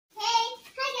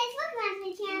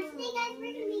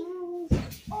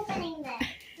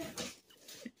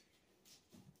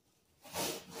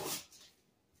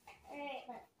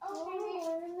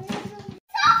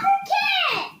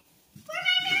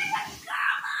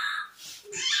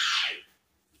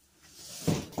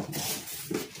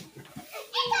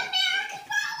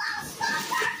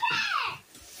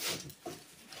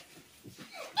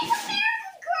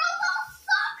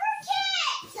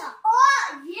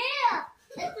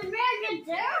American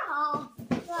Girl.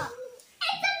 It's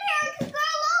American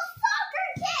Girl soccer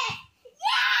kit.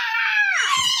 Yeah!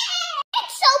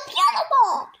 It's so beautiful.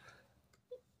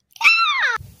 Yeah!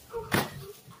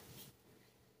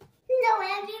 Hello,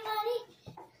 everybody.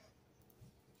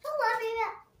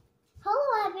 Hello,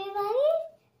 everybody.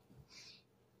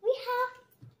 We have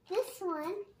this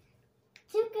one.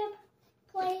 Two good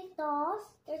play dolls.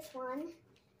 There's one.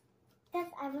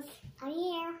 I'm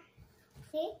here.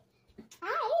 See?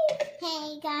 Hi.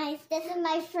 Hey guys, this is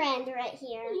my friend right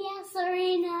here. Yeah,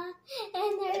 Serena.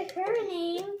 And her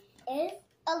name is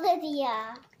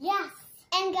Olivia. Yes.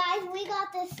 And guys, we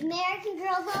got this American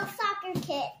Girl little soccer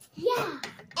kit. Yeah.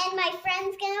 And my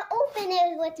friend's gonna open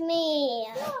it with me.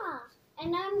 Yeah.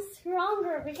 And I'm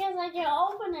stronger because I can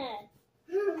open it.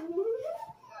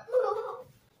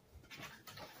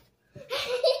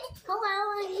 Hello,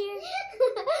 I'm here.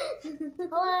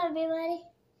 Hello, everybody.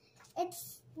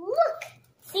 Look,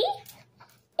 see?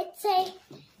 It's a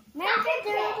American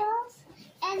Girl dolls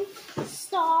and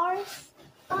stars,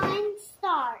 fine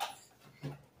stars.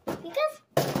 Because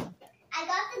I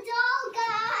got the doll,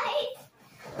 guys.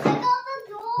 I got the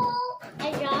doll.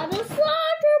 I got a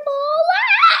soccer ball.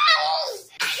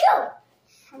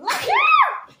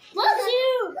 Look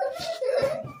you.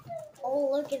 Oh,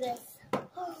 look at this.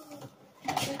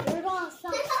 We're going to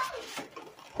stop.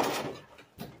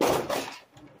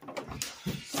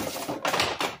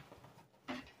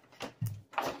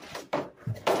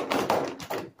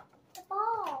 The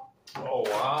ball. Oh,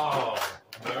 wow.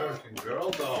 American Girl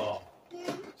doll.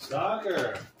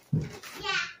 Soccer. Yeah.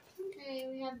 Okay,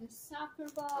 we have the soccer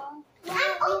ball,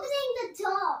 I'm opening the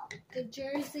doll. the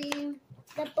jersey,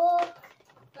 The book.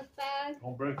 the bag,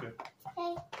 Don't break it.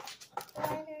 Okay.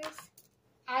 Letters.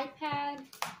 iPad,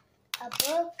 A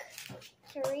book.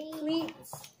 Three.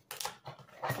 cleats,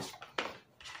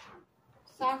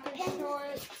 soccer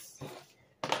shorts,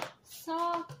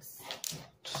 socks,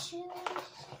 Shoes.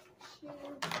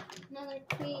 another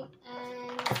cleat,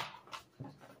 and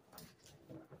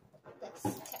this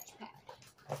touchpad.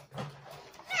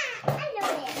 I know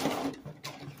this.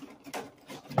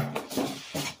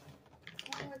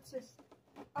 What's this?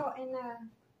 Oh, and a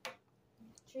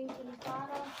drinking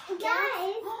bottle.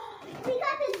 Guys, we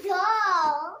got the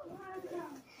doll.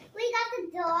 We got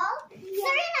the doll.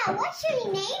 Serena, what should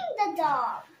we name the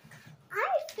doll? I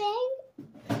think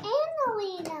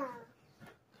Annalena.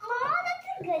 Oh, that's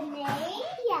a good name.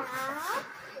 Yeah.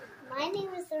 My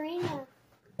name is Serena.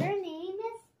 Her name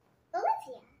is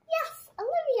Olivia. Yes,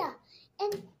 Olivia.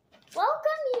 And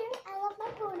welcome here. I love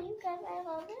my pony because I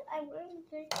love it. I really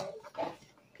think it.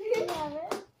 You love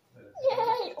it.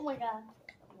 Yay. Oh my god.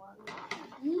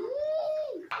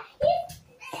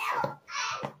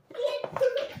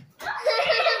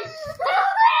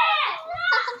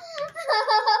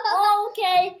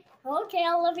 Okay,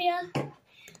 Olivia.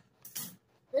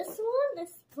 This one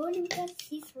is pony because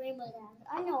she's Rainbow Dad.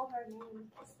 I know her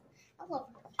name. I love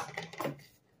her.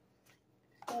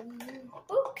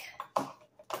 Book.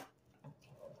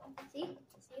 See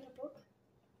the book?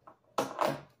 That's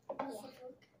the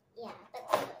book. Yeah,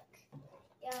 that's the book.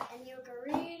 Yeah, and you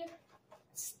can read,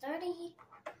 study,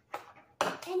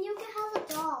 and you can have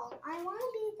a doll. I want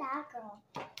to be that girl.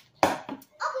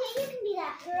 Okay, you can be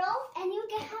that girl, and you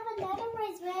can have another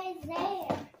race right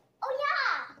there. Oh,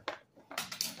 yeah!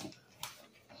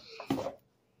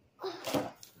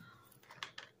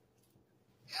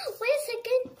 Wait a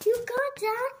second, you got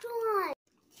that one.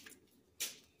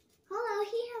 Hello,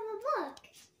 he have a book.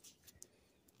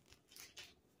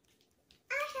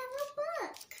 I have a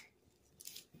book.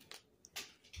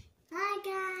 Hi,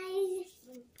 guys.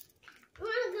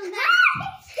 Wanna go back?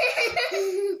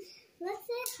 Let's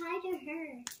say hi to her.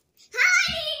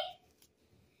 Hi!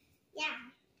 Yeah.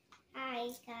 Hi,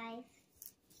 guys.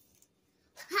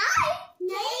 Hi!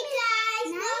 Hey,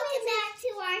 guys. Welcome back to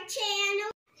our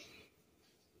channel.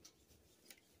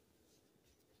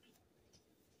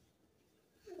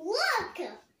 Look!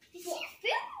 She's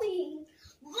filming.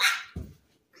 What?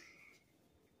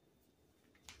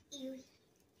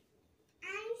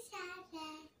 I'm sad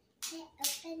that it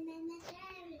opened my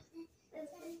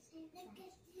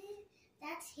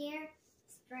That's here,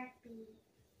 Strappy.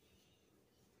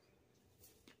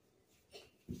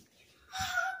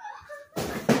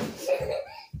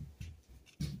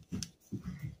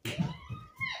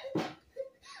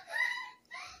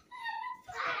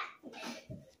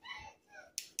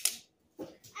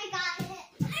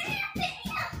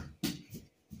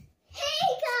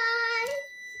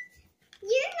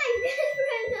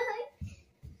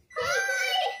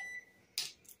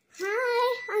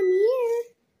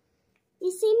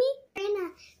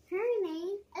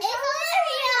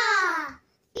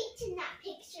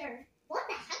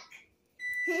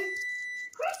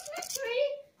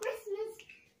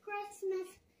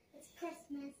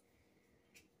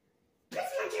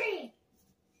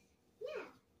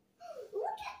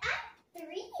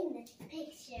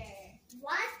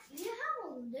 What? You have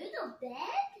a little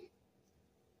bed?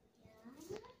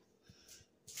 Yeah.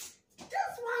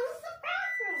 This one is the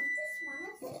bathroom. This one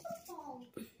is the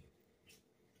bed.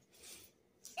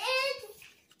 It's...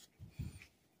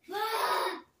 Look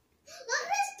at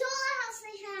this dollhouse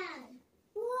they had.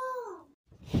 Whoa.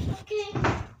 Okay.